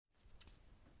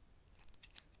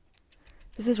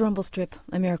This is Rumble Strip.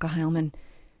 I'm Erica Heilman.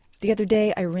 The other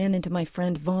day, I ran into my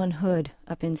friend Vaughn Hood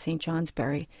up in St.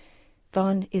 Johnsbury.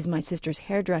 Vaughn is my sister's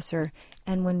hairdresser,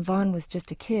 and when Vaughn was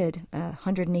just a kid, a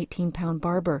 118-pound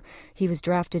barber, he was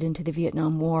drafted into the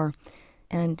Vietnam War.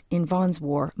 And in Vaughn's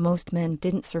war, most men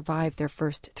didn't survive their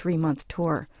first 3-month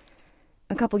tour.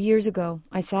 A couple years ago,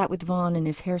 I sat with Vaughn in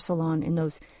his hair salon in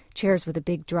those chairs with the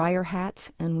big dryer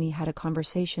hats, and we had a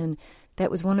conversation that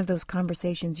was one of those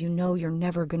conversations you know you're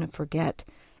never going to forget.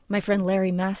 My friend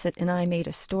Larry Massett and I made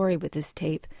a story with this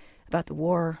tape about the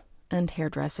war and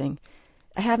hairdressing.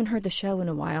 I haven't heard the show in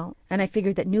a while, and I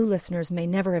figured that new listeners may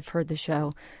never have heard the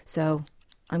show, so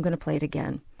I'm going to play it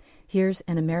again. Here's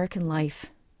An American Life.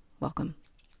 Welcome.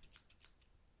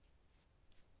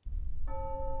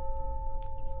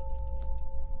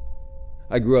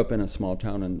 I grew up in a small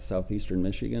town in southeastern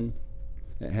Michigan.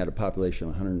 It had a population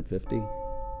of 150,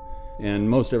 and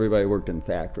most everybody worked in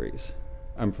factories.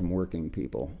 I'm from working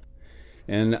people.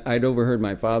 And I'd overheard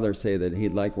my father say that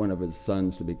he'd like one of his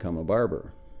sons to become a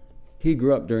barber. He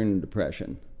grew up during the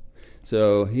Depression.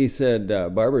 So he said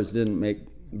barbers didn't make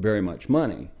very much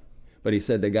money, but he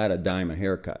said they got a dime a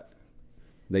haircut.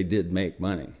 They did make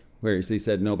money, whereas he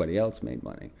said nobody else made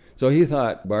money. So he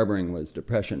thought barbering was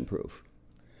depression-proof.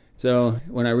 So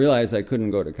when I realized I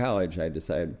couldn't go to college, I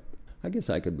decided, I guess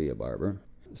I could be a barber.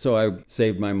 So I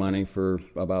saved my money for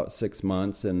about 6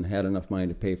 months and had enough money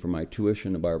to pay for my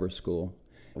tuition to barber school,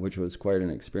 which was quite an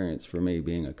experience for me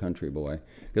being a country boy,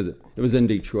 because it was in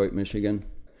Detroit, Michigan.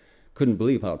 Couldn't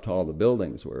believe how tall the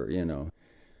buildings were, you know.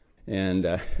 And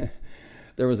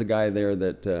there was a guy there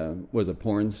that was a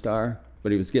porn star,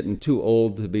 but he was getting too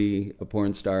old to be a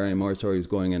porn star anymore, so he was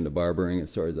going into barbering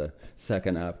as sort of a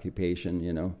second occupation,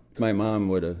 you know. My mom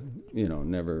would have, you know,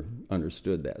 never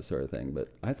understood that sort of thing, but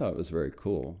I thought it was very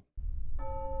cool.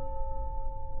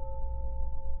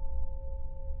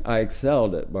 I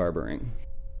excelled at barbering,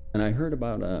 and I heard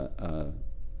about a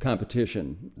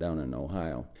competition down in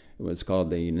Ohio. It was called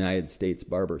the United States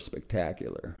Barber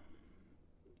Spectacular.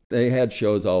 They had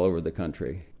shows all over the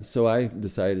country, so I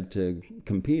decided to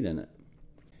compete in it.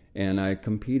 And I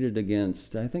competed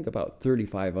against, I think, about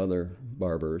 35 other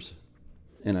barbers,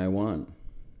 and I won,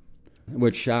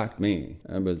 which shocked me.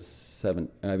 I was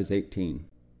 18.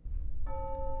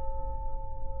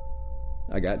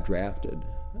 I got drafted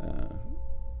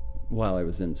while I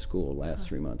was in school, last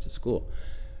 3 months of school.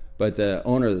 But the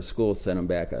owner of the school sent him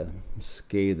back a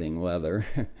scathing letter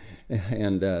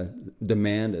and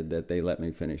demanded that they let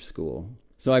me finish school.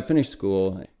 So I finished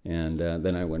school, and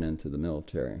then I went into the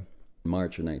military.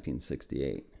 March of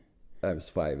 1968. I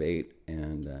was 5'8",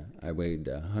 and I weighed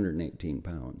 118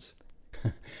 pounds.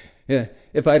 Yeah,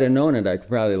 if I'd have known it, I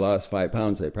probably lost 5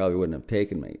 pounds. They probably wouldn't have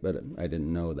taken me, but I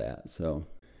didn't know that. So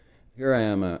here I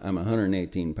am, I'm a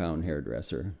 118-pound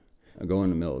hairdresser. I go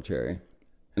in the military,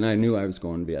 and I knew I was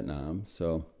going to Vietnam,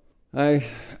 so I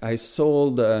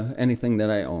sold anything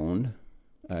that I owned.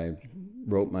 I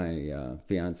wrote my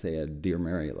fiance a Dear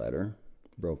Mary letter.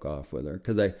 Broke off with her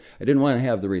because I didn't want to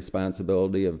have the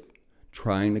responsibility of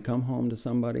trying to come home to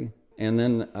somebody. And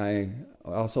then I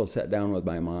also sat down with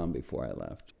my mom before I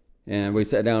left. And we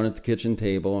sat down at the kitchen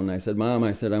table, and I said, Mom,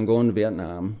 I said, I'm going to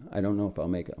Vietnam. I don't know if I'll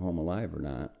make it home alive or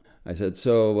not. I said,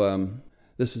 so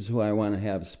this is who I want to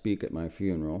have speak at my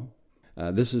funeral.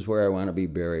 This is where I want to be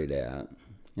buried at.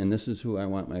 And this is who I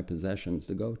want my possessions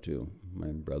to go to, my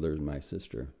brother and my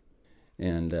sister.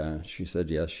 And she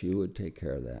said, yes, she would take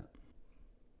care of that.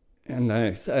 And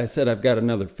I said, I've got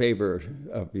another favor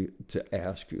of you to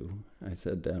ask you. I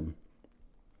said,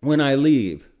 when I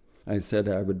leave, I said,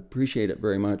 I would appreciate it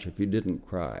very much if you didn't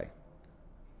cry.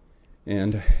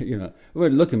 And, you know,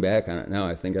 looking back on it now,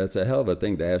 I think that's a hell of a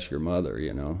thing to ask your mother,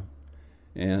 you know.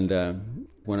 And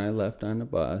when I left on the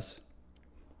bus,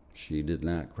 she did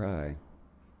not cry.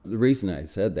 The reason I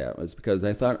said that was because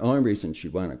I thought the only reason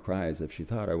she'd want to cry is if she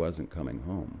thought I wasn't coming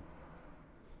home.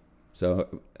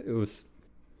 So it was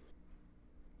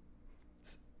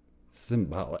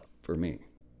symbolic for me.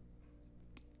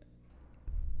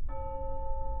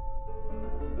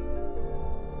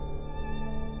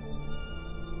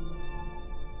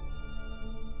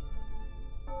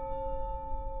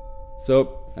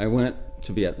 So I went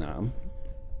to Vietnam.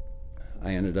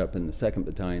 I ended up in the 2nd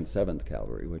Battalion, 7th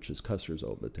Cavalry, which is Custer's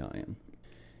old battalion.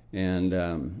 And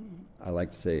I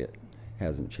like to say it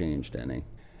hasn't changed any.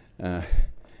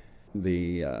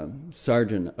 The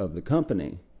sergeant of the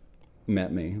company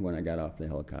met me when I got off the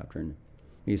helicopter. And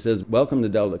he says, welcome to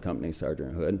Delta Company,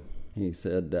 Sergeant Hood. He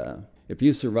said, if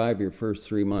you survive your first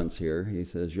 3 months here, he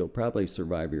says, you'll probably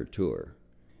survive your tour.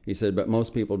 He said, but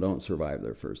most people don't survive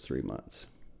their first 3 months.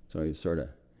 So he's sort of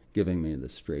giving me the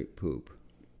straight poop.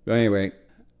 But anyway,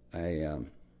 I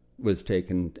was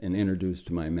taken and introduced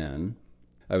to my men.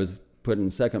 I was put in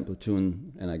 2nd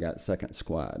platoon, and I got 2nd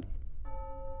squad.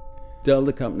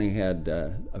 Delta Company had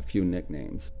a few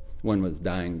nicknames. One was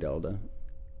Dying Delta,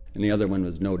 and the other one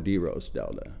was No Deros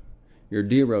Delta. Your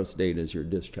Deros date is your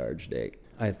discharge date.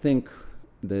 I think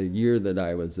the year that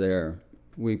I was there,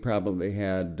 we probably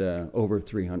had over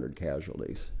 300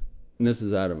 casualties. And this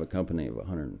is out of a company of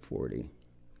 140.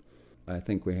 I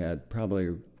think we had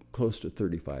probably close to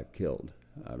 35 killed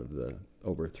out of the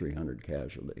over 300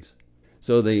 casualties.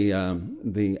 So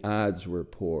the odds were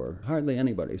poor. Hardly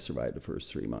anybody survived the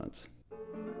first 3 months.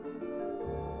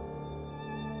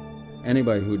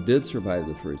 Anybody who did survive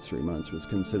the first 3 months was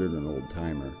considered an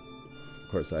old-timer. Of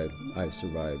course, I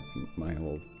survived my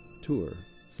whole tour,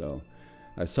 so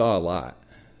I saw a lot.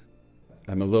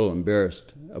 I'm a little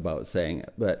embarrassed about saying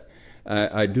it, but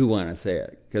I do want to say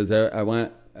it, because I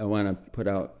want to put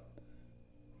out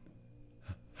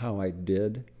how I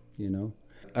did, you know.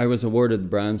 I was awarded the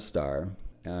Bronze Star.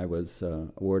 I was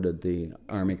awarded the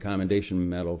Army Commendation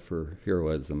Medal for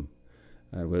heroism.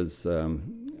 I was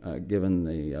given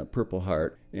the Purple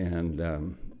Heart,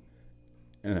 and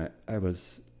I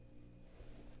was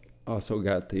also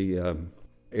got the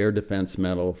Air Defense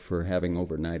Medal for having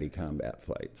over 90 combat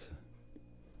flights.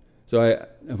 So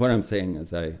what I'm saying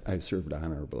is I served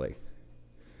honorably.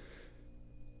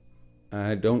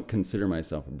 I don't consider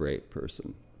myself a brave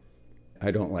person.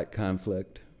 I don't like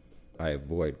conflict. I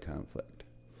avoid conflict.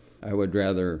 I would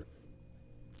rather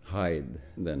hide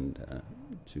than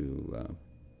to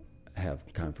have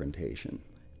confrontation.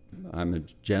 I'm a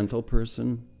gentle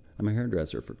person. I'm a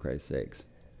hairdresser, for Christ's sakes.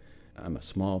 I'm a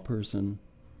small person.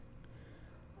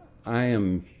 I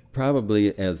am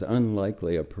probably as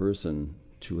unlikely a person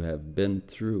to have been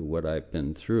through what I've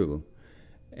been through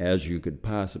as you could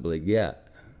possibly get.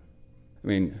 I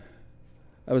mean,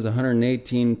 I was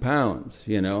 118 pounds,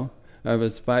 you know. I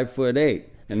was 5'8",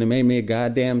 and they made me a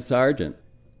goddamn sergeant.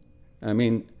 I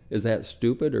mean, is that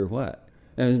stupid or what?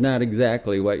 That was not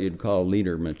exactly what you'd call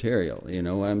leader material, you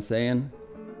know what I'm saying?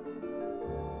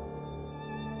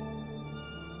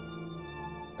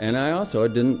 And I also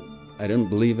didn't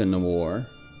believe in the war.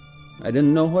 I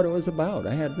didn't know what it was about.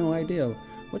 I had no idea.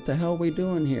 What the hell are we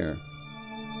doing here?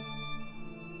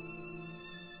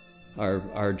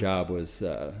 Our job was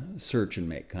search and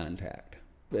make contact.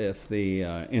 If the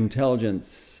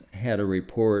intelligence had a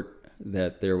report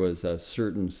that there was a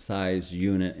certain size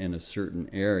unit in a certain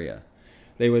area,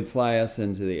 they would fly us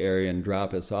into the area and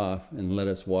drop us off and let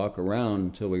us walk around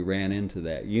until we ran into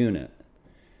that unit.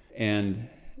 And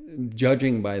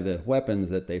judging by the weapons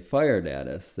that they fired at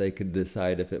us, they could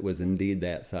decide if it was indeed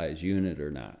that size unit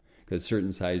or not, because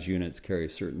certain size units carry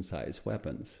certain size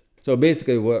weapons. So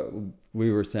basically what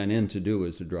we were sent in to do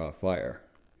was to draw fire.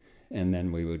 And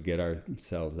then we would get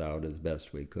ourselves out as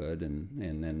best we could and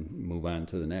then move on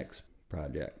to the next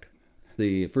project.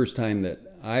 The first time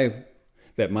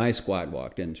that my squad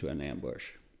walked into an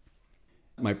ambush,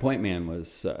 my point man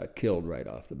was killed right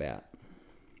off the bat,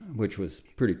 which was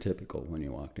pretty typical when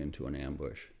you walked into an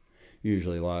ambush.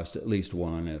 Usually lost at least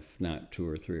one, if not 2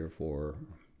 or 3 or 4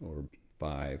 or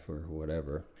 5 or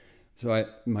whatever. So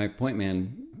my point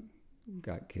man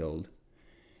got killed.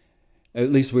 At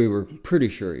least we were pretty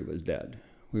sure he was dead.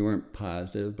 We weren't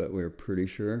positive, but we were pretty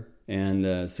sure. And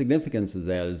the significance of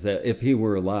that is that if he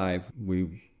were alive,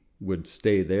 we would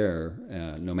stay there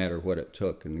no matter what it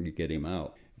took and get him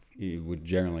out. He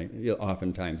would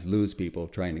oftentimes lose people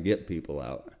trying to get people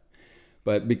out.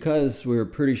 But because we were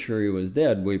pretty sure he was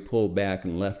dead, we pulled back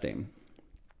and left him.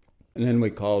 And then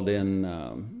we called in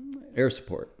air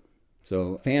support.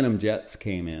 So Phantom jets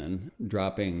came in,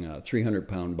 dropping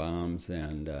 300-pound bombs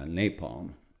and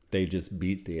napalm. They just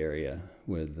beat the area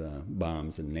with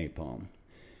bombs and napalm.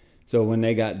 So when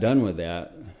they got done with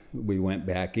that, we went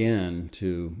back in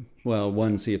to,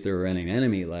 one, see if there were any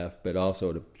enemy left, but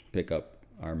also to pick up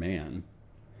our man.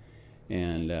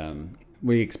 And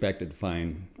we expected to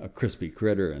find a crispy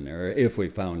critter in there, if we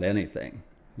found anything,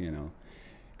 you know,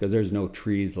 because there's no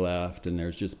trees left and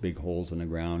there's just big holes in the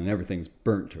ground and everything's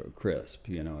burnt to a crisp,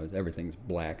 you know, everything's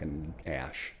black and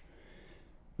ash.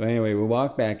 But anyway, we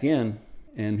walked back in,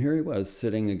 and here he was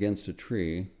sitting against a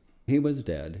tree. He was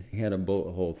dead. He had a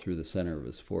bullet hole through the center of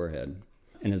his forehead,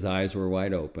 and his eyes were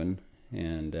wide open,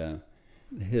 and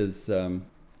his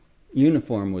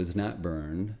uniform was not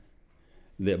burned.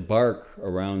 The bark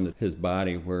around his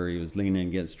body where he was leaning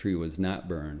against a tree was not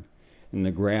burned, and the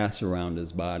grass around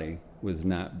his body was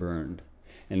not burned.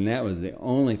 And that was the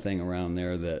only thing around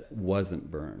there that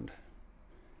wasn't burned.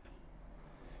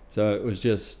 So it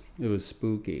was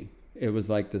spooky. It was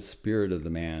like the spirit of the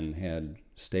man had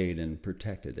stayed and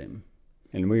protected him.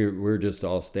 And we're just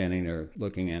all standing there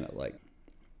looking at it like,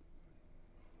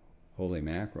 holy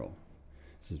mackerel,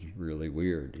 this is really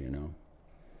weird, you know.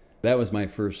 That was my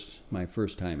first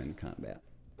time in combat.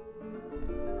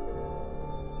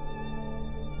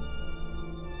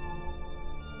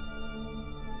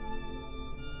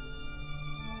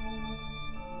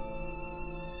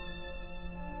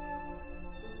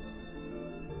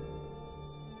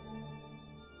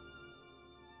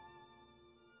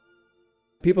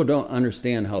 People don't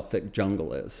understand how thick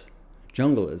jungle is.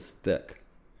 Jungle is thick.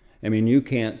 I mean, you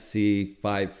can't see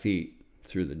 5 feet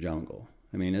through the jungle.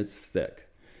 I mean, it's thick.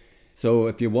 So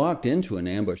if you walked into an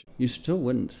ambush, you still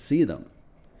wouldn't see them.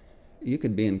 You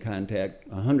could be in contact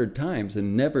 100 times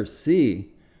and never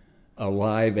see a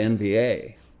live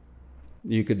NVA.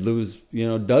 You could lose,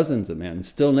 dozens of men,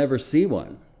 still never see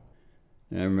one.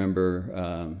 And I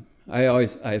remember,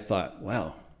 I thought,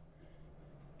 well,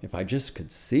 if I just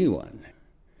could see one.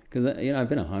 Because, I've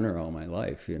been a hunter all my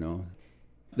life,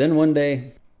 Then one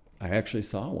day, I actually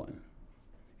saw one.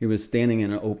 He was standing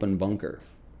in an open bunker.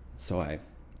 So I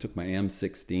took my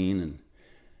M16 and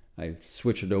I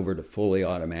switched it over to fully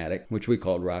automatic, which we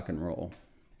called rock and roll.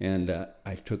 And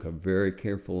I took a very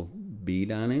careful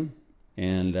bead on him,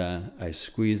 and I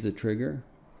squeezed the trigger.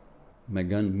 My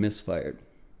gun misfired.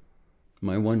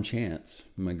 My one chance,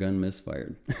 my gun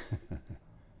misfired.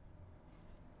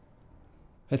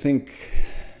 I think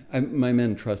my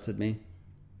men trusted me,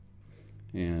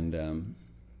 and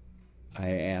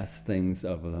I asked things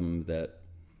of them that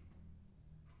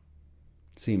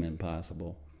seem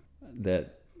impossible,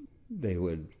 that they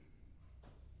would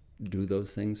do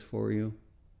those things for you.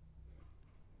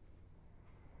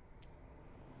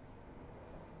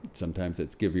 Sometimes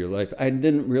it's give your life. I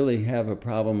didn't really have a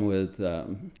problem with,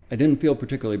 I didn't feel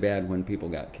particularly bad when people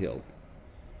got killed.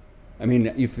 I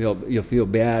mean, you'll feel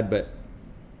bad, but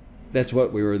that's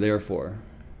what we were there for.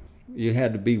 You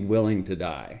had to be willing to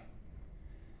die.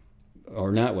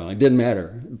 Or not willing, it didn't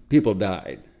matter. People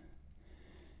died.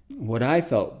 What I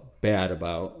felt bad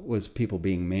about was people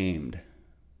being maimed.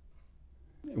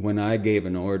 When I gave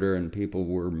an order and people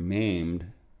were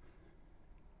maimed,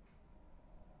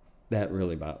 that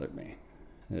really bothered me.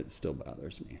 It still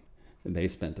bothers me. They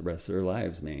spent the rest of their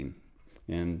lives maimed.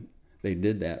 And they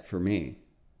did that for me.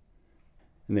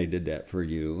 And they did that for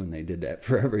you, and they did that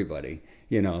for everybody.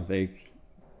 They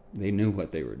knew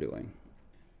what they were doing.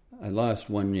 I lost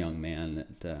one young man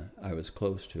that I was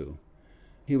close to.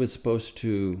 He was supposed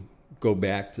to go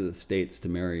back to the States to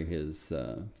marry his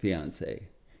fiancée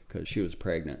because she was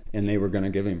pregnant, and they were going to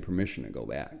give him permission to go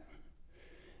back.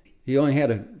 He only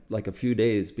had a few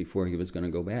days before he was going to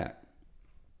go back.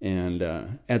 And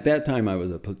at that time, I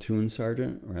was a platoon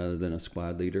sergeant rather than a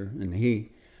squad leader, and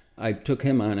I took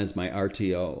him on as my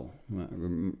RTO, my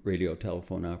radio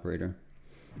telephone operator.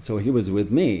 So he was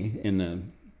with me in the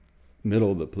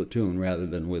middle of the platoon rather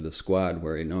than with the squad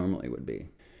where he normally would be.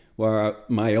 Well,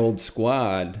 my old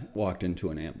squad walked into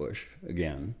an ambush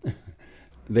again.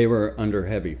 They were under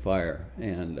heavy fire,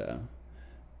 and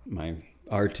my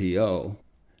RTO,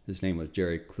 his name was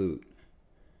Jerry Clute,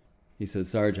 he said,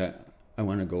 "Sarge, I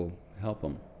want to go help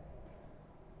him."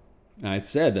 And I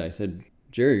said,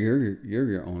 "Jerry, you're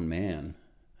your own man.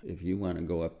 If you want to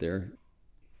go up there,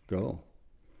 go."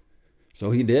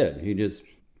 So he did. He just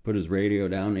put his radio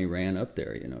down and he ran up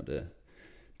there,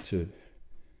 to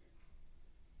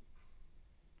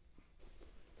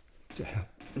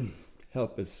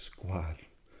help his squad.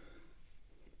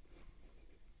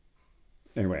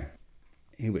 Anyway,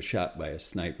 he was shot by a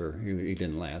sniper. He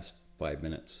didn't last 5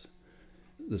 minutes.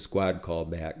 The squad called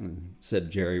back and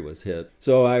said Jerry was hit.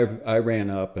 So I ran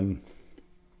up and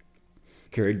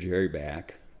carried Jerry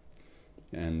back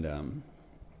and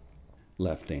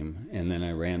left him. And then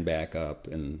I ran back up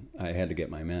and I had to get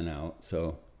my men out.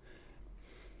 So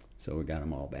we got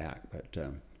them all back. But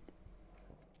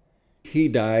he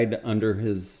died under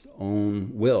his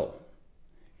own will.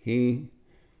 He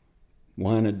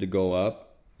wanted to go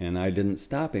up, and I didn't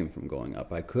stop him from going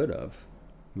up. I could have.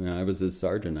 I was his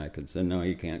sergeant. I could say, "No,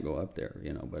 you can't go up there,"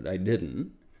 but I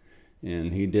didn't.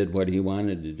 And he did what he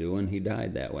wanted to do, and he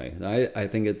died that way. I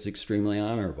think it's extremely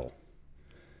honorable.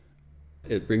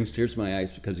 It brings tears to my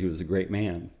eyes because he was a great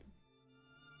man.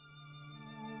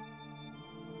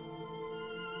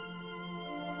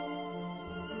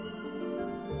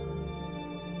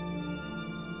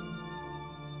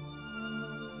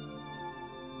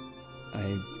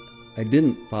 I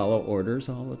didn't follow orders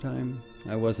all the time.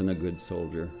 I wasn't a good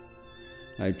soldier.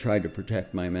 I tried to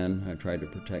protect my men. I tried to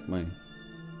protect my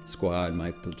squad,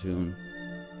 my platoon.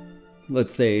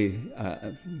 Let's say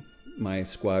my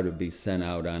squad would be sent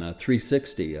out on a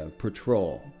 360, a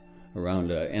patrol,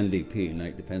 around a NDP,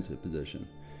 night defensive position.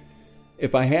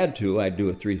 If I had to, I'd do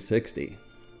a 360.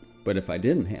 But if I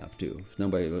didn't have to, if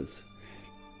nobody was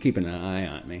keeping an eye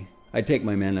on me, I'd take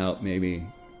my men out maybe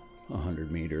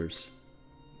 100 meters,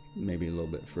 maybe a little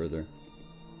bit further.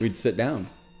 We'd sit down,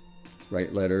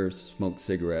 write letters, smoke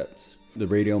cigarettes. The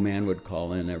radio man would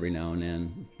call in every now and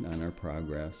then on our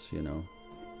progress, you know.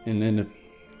 And then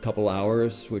a couple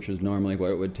hours, which is normally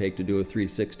what it would take to do a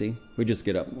 360, we'd just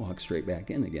get up and walk straight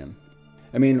back in again.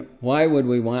 I mean, why would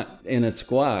we want, in a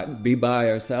squad, be by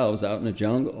ourselves out in the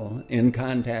jungle, in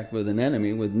contact with an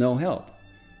enemy with no help?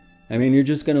 I mean, you're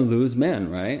just going to lose men,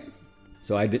 right?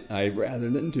 So I rather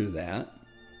than do that,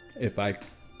 if I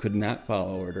could not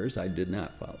follow orders, I did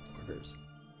not follow orders.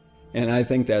 And I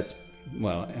think that's,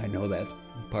 well, I know that's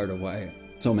part of why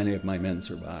so many of my men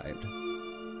survived.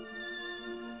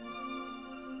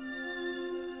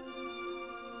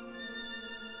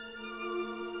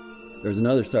 There's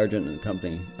another sergeant in the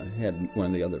company. I had one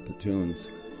of the other platoons.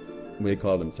 We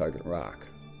called him Sergeant Rock.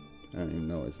 I don't even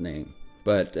know his name.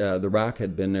 But the Rock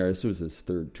had been there. This was his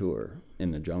third tour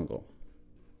in the jungle.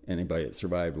 Anybody that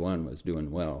survived one was doing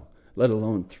well, let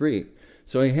alone 3.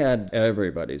 So he had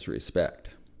everybody's respect.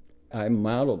 I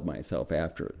modeled myself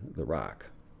after the Rock.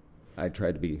 I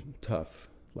tried to be tough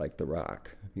like the Rock,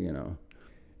 you know.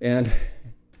 And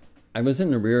I was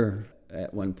in the rear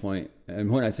at one point,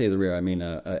 and when I say the rear, I mean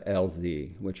a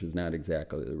LZ, which is not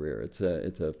exactly the rear. It's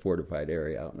a fortified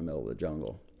area out in the middle of the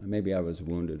jungle. Maybe I was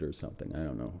wounded or something. I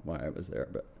don't know why I was there,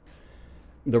 but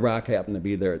the Rock happened to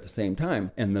be there at the same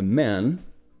time. And the men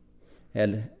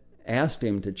had asked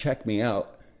him to check me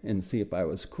out and see if I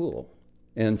was cool.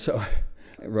 And so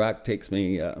Rock takes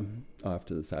me off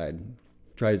to the side,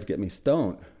 tries to get me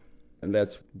stoned. And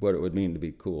that's what it would mean to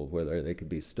be cool, whether they could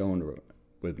be stoned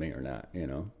with me or not, you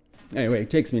know. Anyway, he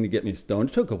takes me to get me stoned.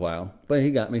 It took a while, but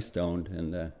he got me stoned,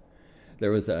 and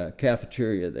there was a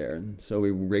cafeteria there, and so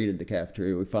we raided the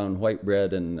cafeteria. We found white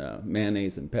bread and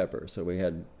mayonnaise and pepper, so we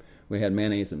had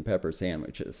mayonnaise and pepper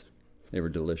sandwiches. They were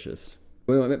delicious.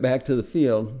 We went back to the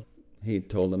field. He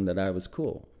told them that I was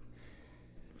cool.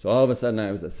 So all of a sudden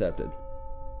I was accepted.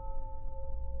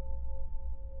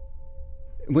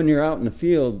 When you're out in the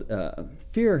field,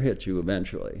 fear hits you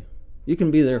eventually. You can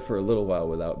be there for a little while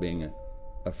without being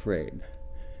afraid.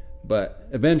 But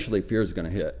eventually fear is going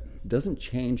to hit. It doesn't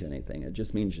change anything. It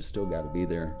just means you still got to be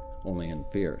there, only in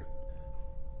fear.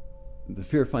 The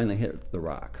fear finally hit the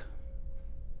Rock.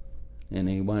 And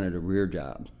he wanted a rear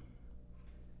job.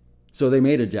 So they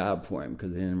made a job for him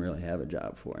because they didn't really have a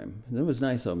job for him. And it was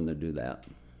nice of them to do that.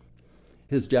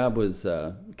 His job was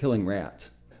killing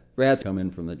rats. Rats come in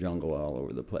from the jungle all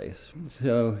over the place.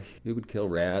 So he would kill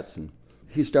rats, and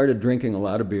he started drinking a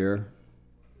lot of beer,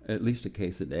 at least a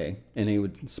case a day, and he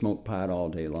would smoke pot all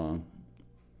day long.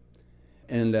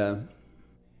 And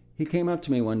he came up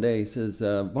to me one day, he says,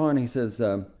 Vaughn, he says,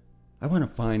 I want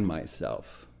to find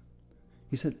myself.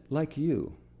 He said, like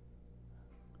you.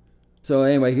 So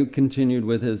anyway, he continued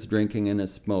with his drinking and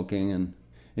his smoking, and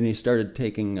he started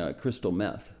taking crystal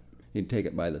meth. He'd take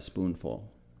it by the spoonful.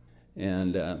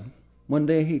 And one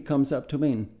day he comes up to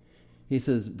me and he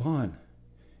says, Vaughn,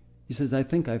 he says, I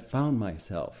think I found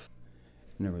myself.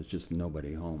 And there was just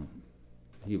nobody home.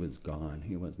 He was gone.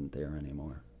 He wasn't there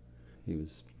anymore. He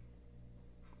was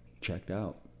checked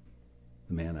out.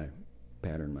 The man I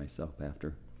patterned myself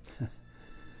after.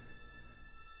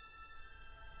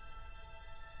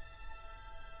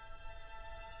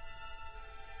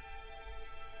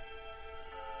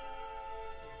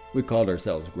 We called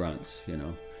ourselves grunts, you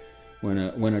know. When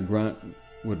a grunt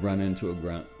would run into a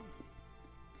grunt,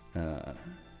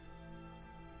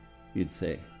 you'd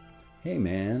say, hey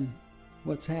man,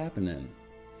 what's happening?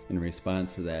 And the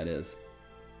response to that is,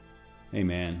 hey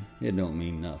man, it don't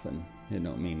mean nothing. It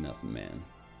don't mean nothing, man.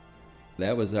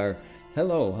 That was our,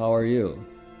 hello, how are you?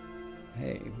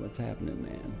 Hey, what's happening,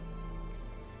 man?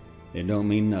 It don't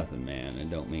mean nothing, man. It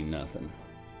don't mean nothing.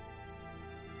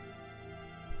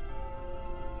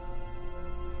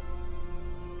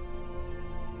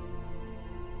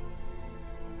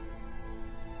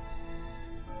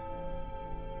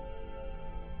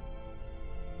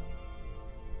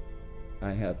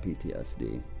 I have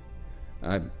PTSD.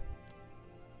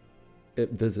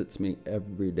 It visits me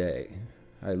every day.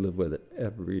 I live with it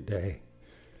every day.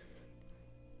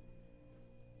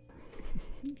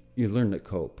 You learn to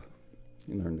cope.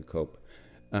 You learn to cope.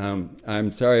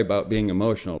 I'm sorry about being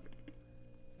emotional.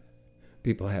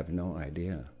 People have no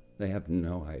idea. They have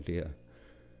no idea.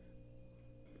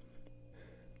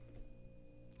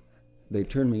 They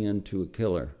turn me into a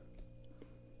killer.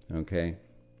 Okay?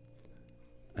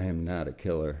 I am not a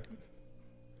killer.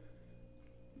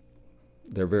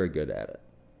 They're very good at it.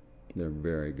 They're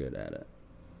very good at it.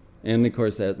 And of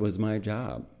course, that was my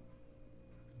job.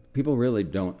 People really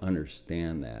don't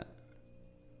understand that.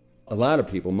 A lot of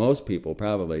people, most people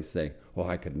probably say, oh,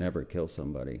 I could never kill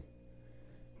somebody.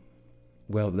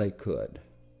 Well, they could.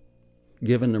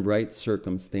 Given the right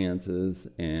circumstances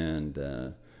and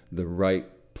the right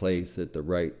place at the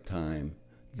right time,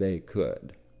 they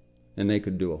could. And they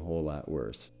could do a whole lot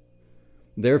worse.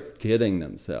 They're kidding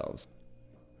themselves.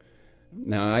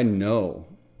 Now, I know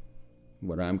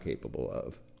what I'm capable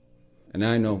of, and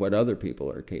I know what other people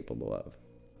are capable of.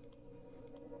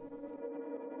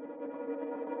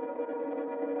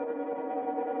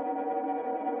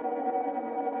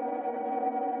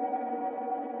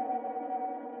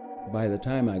 By the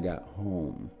time I got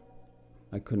home,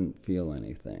 I couldn't feel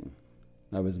anything.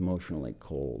 I was emotionally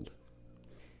cold.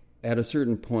 At a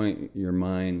certain point, your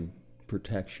mind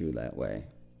protects you that way.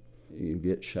 You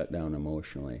get shut down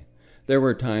emotionally. There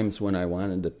were times when I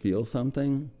wanted to feel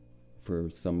something for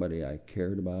somebody I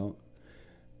cared about.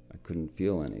 I couldn't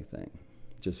feel anything.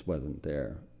 It just wasn't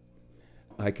there.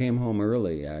 I came home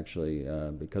early, actually,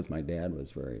 because my dad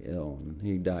was very ill. And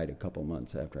he died a couple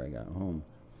months after I got home.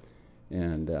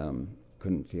 And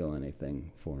couldn't feel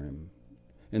anything for him.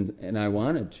 And I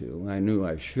wanted to. I knew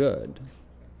I should.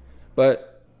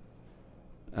 But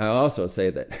I also say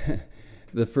that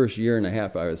the first year and a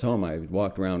half I was home, I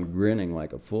walked around grinning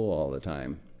like a fool all the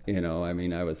time.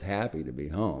 I was happy to be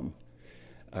home.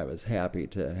 I was happy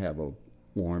to have a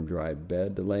warm, dry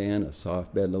bed to lay in, a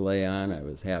soft bed to lay on. I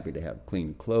was happy to have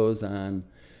clean clothes on.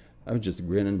 I was just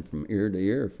grinning from ear to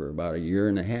ear for about a year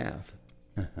and a half.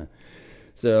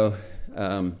 So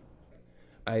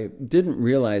I didn't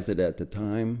realize it at the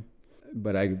time,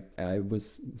 but I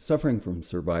was suffering from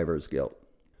survivor's guilt.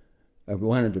 I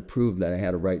wanted to prove that I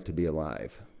had a right to be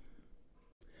alive.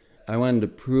 I wanted to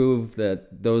prove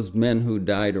that those men who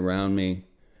died around me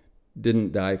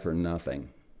didn't die for nothing.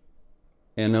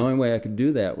 And the only way I could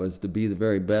do that was to be the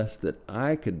very best that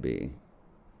I could be,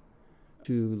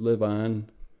 to live on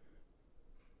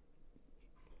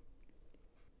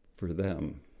for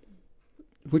them,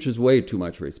 which is way too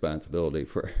much responsibility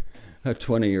for a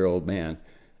 20-year-old man.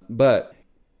 But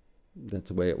that's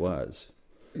the way it was.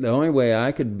 The only way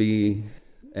I could be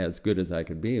as good as I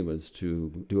could be was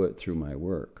to do it through my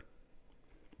work.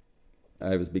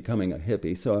 I was becoming a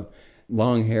hippie, so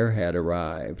long hair had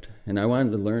arrived, and I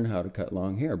wanted to learn how to cut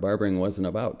long hair. Barbering wasn't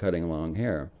about cutting long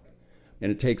hair,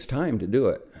 and it takes time to do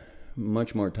it,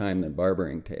 much more time than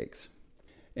barbering takes.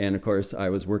 And of course, I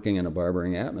was working in a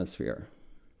barbering atmosphere.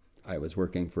 I was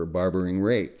working for barbering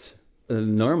rates. A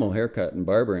normal haircut in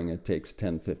barbering, it takes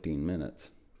 10, 15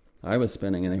 minutes. I was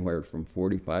spending anywhere from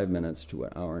 45 minutes to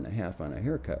an hour and a half on a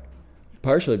haircut,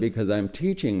 partially because I'm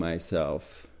teaching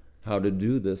myself how to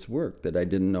do this work that I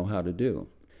didn't know how to do.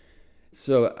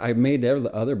 So I made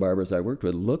the other barbers I worked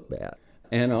with look bad.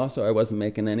 And also I wasn't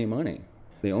making any money.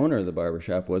 The owner of the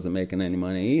barbershop wasn't making any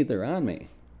money either on me.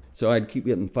 So I'd keep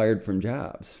getting fired from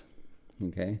jobs,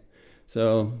 okay?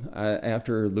 So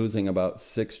after losing about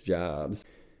 6 jobs,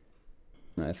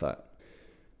 I thought,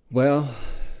 well,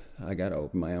 I got to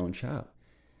open my own shop.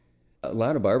 A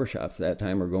lot of barbershops at that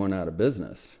time were going out of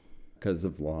business because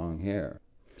of long hair.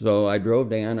 So I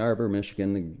drove to Ann Arbor,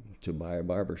 Michigan to buy a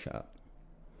barbershop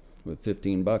with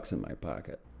 $15 in my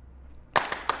pocket.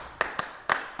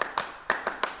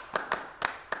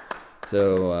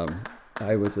 So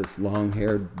I was this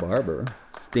long-haired barber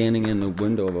standing in the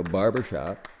window of a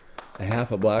barbershop a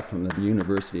half a block from the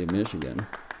University of Michigan.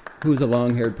 Who's a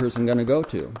long-haired person going to go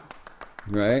to,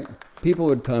 right? People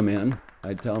would come in.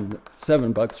 I'd tell them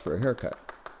 $7 for a haircut.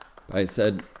 I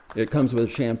said, it comes with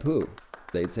shampoo.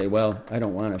 They'd say, well, I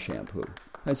don't want a shampoo.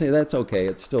 I'd say, that's okay,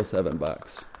 it's still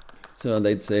 $7. So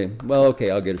they'd say, well,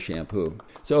 okay, I'll get a shampoo.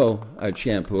 So I'd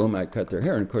shampoo them, I'd cut their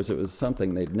hair, and of course it was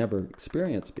something they'd never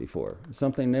experienced before,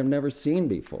 something they've never seen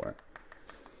before.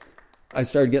 I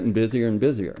started getting busier and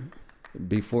busier.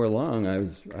 Before long, I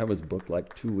was booked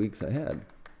like 2 weeks ahead.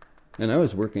 And I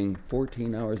was working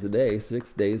 14 hours a day,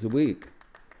 6 days a week.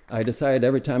 I decided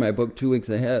every time I booked 2 weeks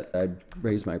ahead, I'd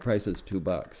raise my prices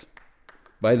 $2.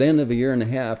 By the end of a year and a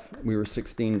half, we were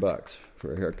 $16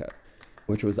 for a haircut,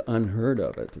 which was unheard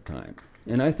of at the time.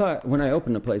 And I thought, when I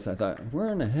opened the place, I thought,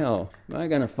 where in the hell am I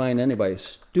going to find anybody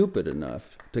stupid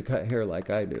enough to cut hair like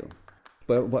I do?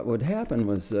 But what would happen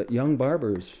was that young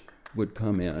barbers would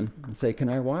come in and say, can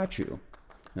I watch you?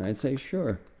 And I'd say,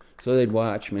 sure. So they'd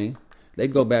watch me.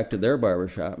 They'd go back to their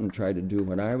barbershop and try to do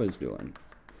what I was doing.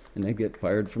 And they'd get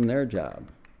fired from their job.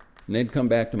 And they'd come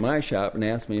back to my shop and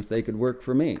ask me if they could work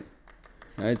for me.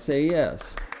 I'd say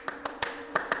yes.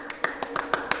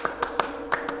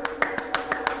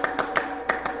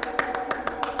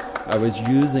 I was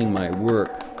using my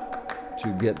work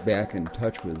to get back in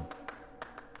touch with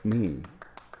me.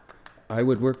 I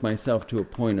would work myself to a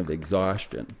point of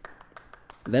exhaustion.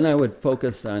 Then I would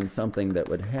focus on something that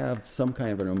would have some kind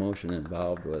of an emotion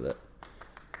involved with it.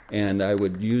 And I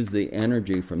would use the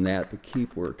energy from that to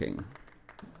keep working.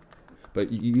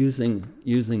 But using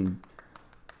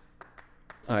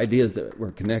ideas that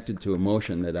were connected to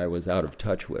emotion that I was out of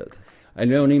touch with. I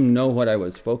don't even know what I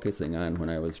was focusing on when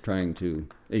I was trying to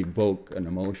evoke an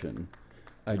emotion.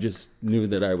 I just knew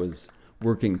that I was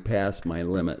working past my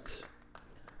limits.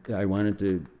 I wanted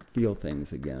to feel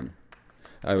things again.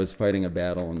 I was fighting a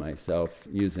battle in myself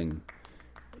using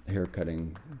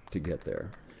haircutting to get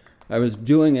there. I was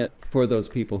doing it for those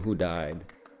people who died.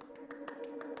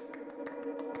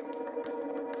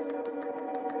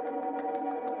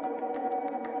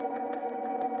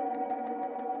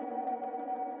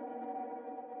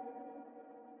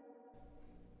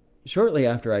 Shortly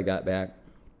after I got back,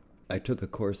 I took a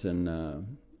course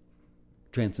in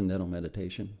transcendental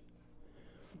meditation,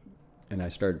 and I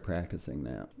started practicing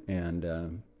that.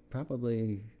 And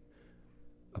probably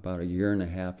about a year and a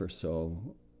half or so,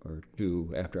 or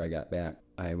two after I got back,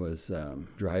 I was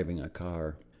driving a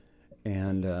car,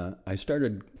 and I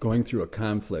started going through a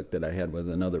conflict that I had with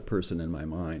another person in my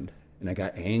mind, and I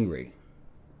got angry.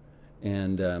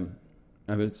 And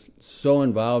I was so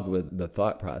involved with the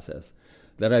thought process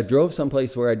that I drove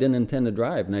someplace where I didn't intend to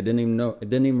drive, and I didn't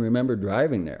even remember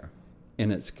driving there,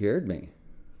 and it scared me.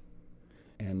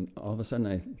 And all of a sudden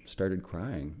I started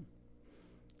crying,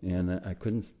 and I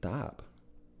couldn't stop,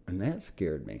 and that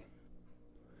scared me.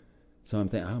 So I'm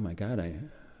thinking, oh my God,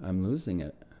 I'm losing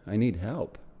it. I need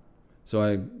help. So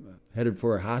I headed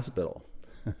for a hospital.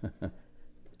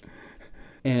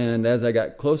 And as I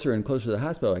got closer and closer to the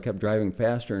hospital, I kept driving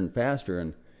faster and faster,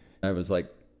 and I was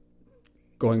like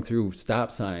going through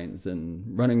stop signs and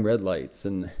running red lights,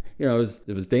 and it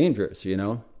was dangerous,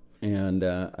 And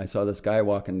I saw this guy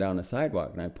walking down a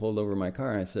sidewalk, and I pulled over my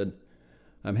car and I said,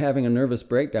 "I'm having a nervous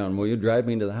breakdown. Will you drive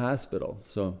me to the hospital?"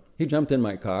 So he jumped in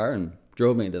my car and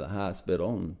drove me to the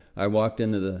hospital, and I walked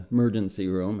into the emergency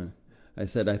room, and I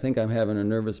said, "I think I'm having a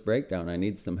nervous breakdown. I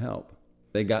need some help."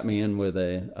 They got me in with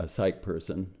a psych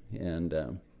person,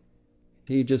 and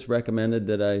he just recommended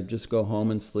that I just go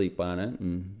home and sleep on it,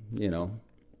 and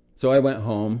So I went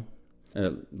home.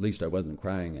 At least I wasn't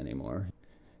crying anymore.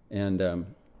 And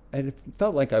I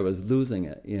felt like I was losing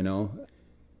it,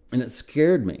 And it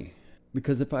scared me,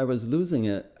 because if I was losing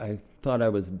it, I thought I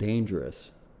was dangerous.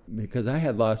 Because I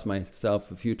had lost myself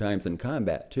a few times in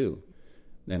combat, too.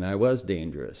 And I was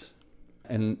dangerous.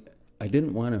 And I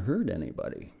didn't want to hurt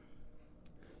anybody.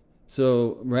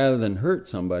 So rather than hurt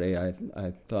somebody,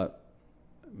 I thought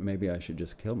maybe I should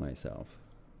just kill myself.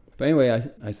 But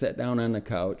anyway, I sat down on the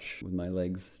couch with my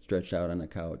legs stretched out on the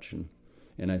couch,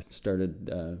 and I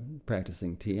started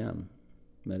practicing TM,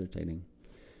 meditating.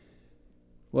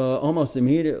 Well, almost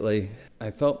immediately,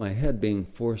 I felt my head being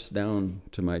forced down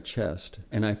to my chest,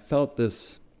 and I felt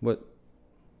this, what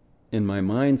in my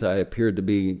mind's eye appeared to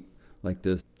be like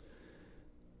this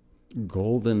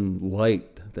golden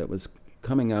light that was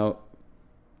coming out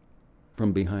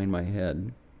from behind my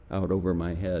head, out over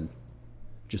my head,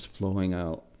 just flowing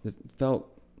out. It felt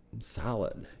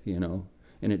solid, and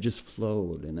it just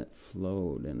flowed, and it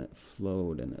flowed, and it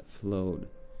flowed, and it flowed.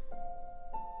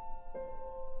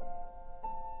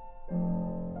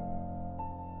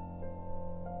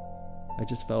 I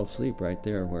just fell asleep right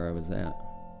there where I was at.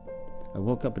 I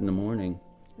woke up in the morning,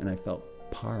 and I felt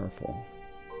powerful.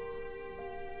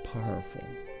 Powerful.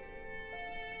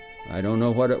 I don't know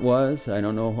what it was. I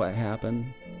don't know what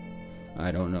happened.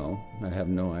 I don't know. I have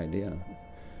no idea.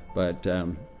 But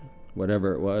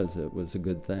whatever it was a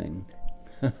good thing.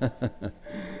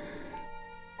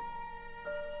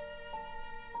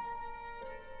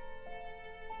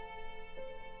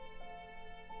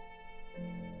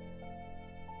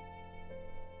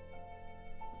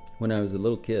 When I was a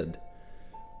little kid,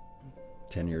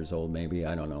 10 years old maybe,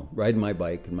 I don't know, riding my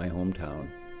bike in my hometown,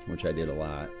 which I did a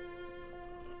lot.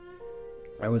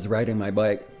 I was riding my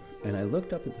bike, and I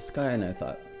looked up at the sky, and I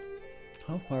thought,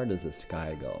 how far does the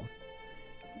sky go?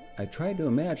 I tried to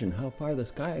imagine how far the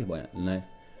sky went, and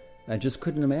I just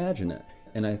couldn't imagine it.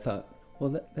 And I thought, well,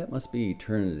 that must be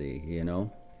eternity,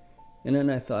 And then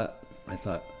I thought,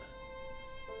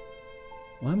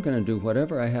 well, I'm going to do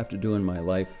whatever I have to do in my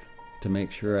life to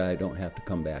make sure I don't have to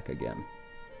come back again.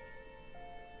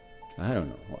 I don't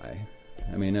know why.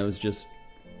 It was just,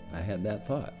 I had that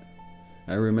thought.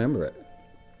 I remember it.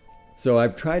 So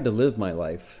I've tried to live my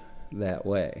life that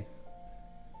way.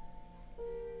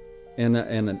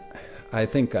 And I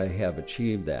think I have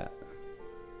achieved that.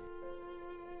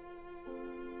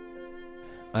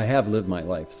 I have lived my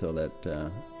life so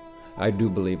that I do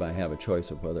believe I have a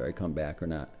choice of whether I come back or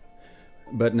not.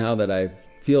 But now that I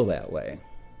feel that way,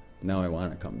 now I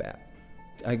want to come back.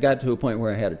 I got to a point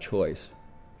where I had a choice,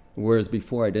 whereas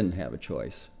before I didn't have a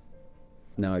choice.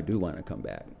 Now I do want to come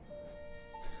back.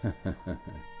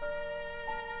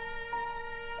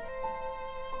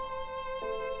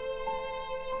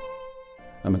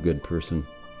 I'm a good person.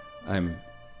 I'm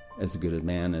as good a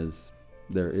man as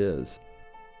there is.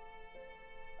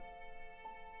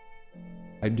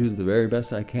 I do the very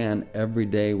best I can every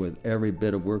day with every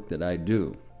bit of work that I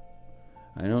do.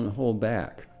 I don't hold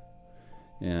back.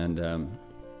 And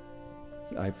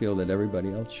I feel that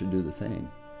everybody else should do the same.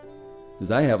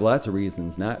 Because I have lots of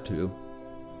reasons not to.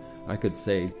 I could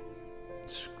say,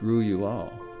 screw you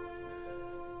all.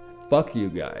 Fuck you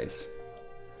guys.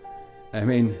 I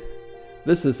mean,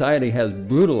 this society has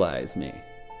brutalized me.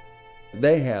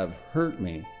 They have hurt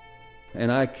me.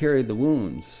 And I carry the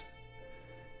wounds.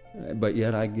 But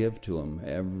yet I give to them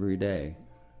every day.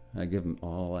 I give them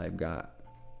all I've got.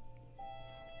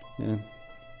 Yeah,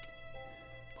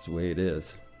 it's the way it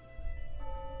is.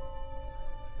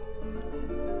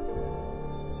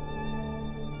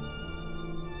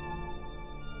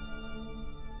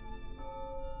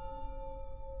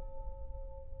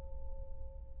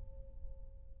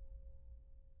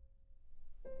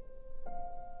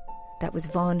 That was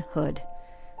Vaughn Hood.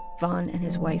 Vaughn and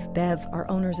his wife, Bev, are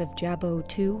owners of Jabot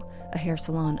 2, a hair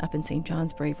salon up in St.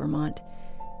 Johnsbury, Vermont.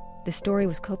 The story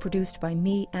was co-produced by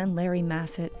me and Larry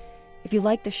Massett. If you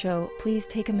like the show, please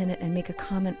take a minute and make a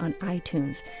comment on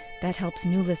iTunes. That helps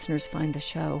new listeners find the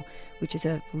show, which is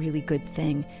a really good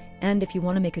thing. And if you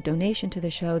want to make a donation to the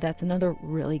show, that's another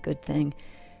really good thing.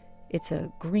 It's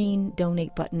a green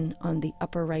donate button on the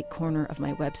upper right corner of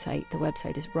my website. The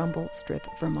website is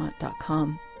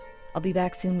rumblestripvermont.com. I'll be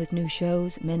back soon with new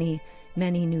shows, many,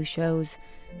 many new shows.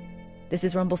 This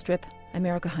is Rumble Strip. I'm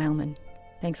Erica Heilman.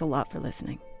 Thanks a lot for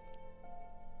listening.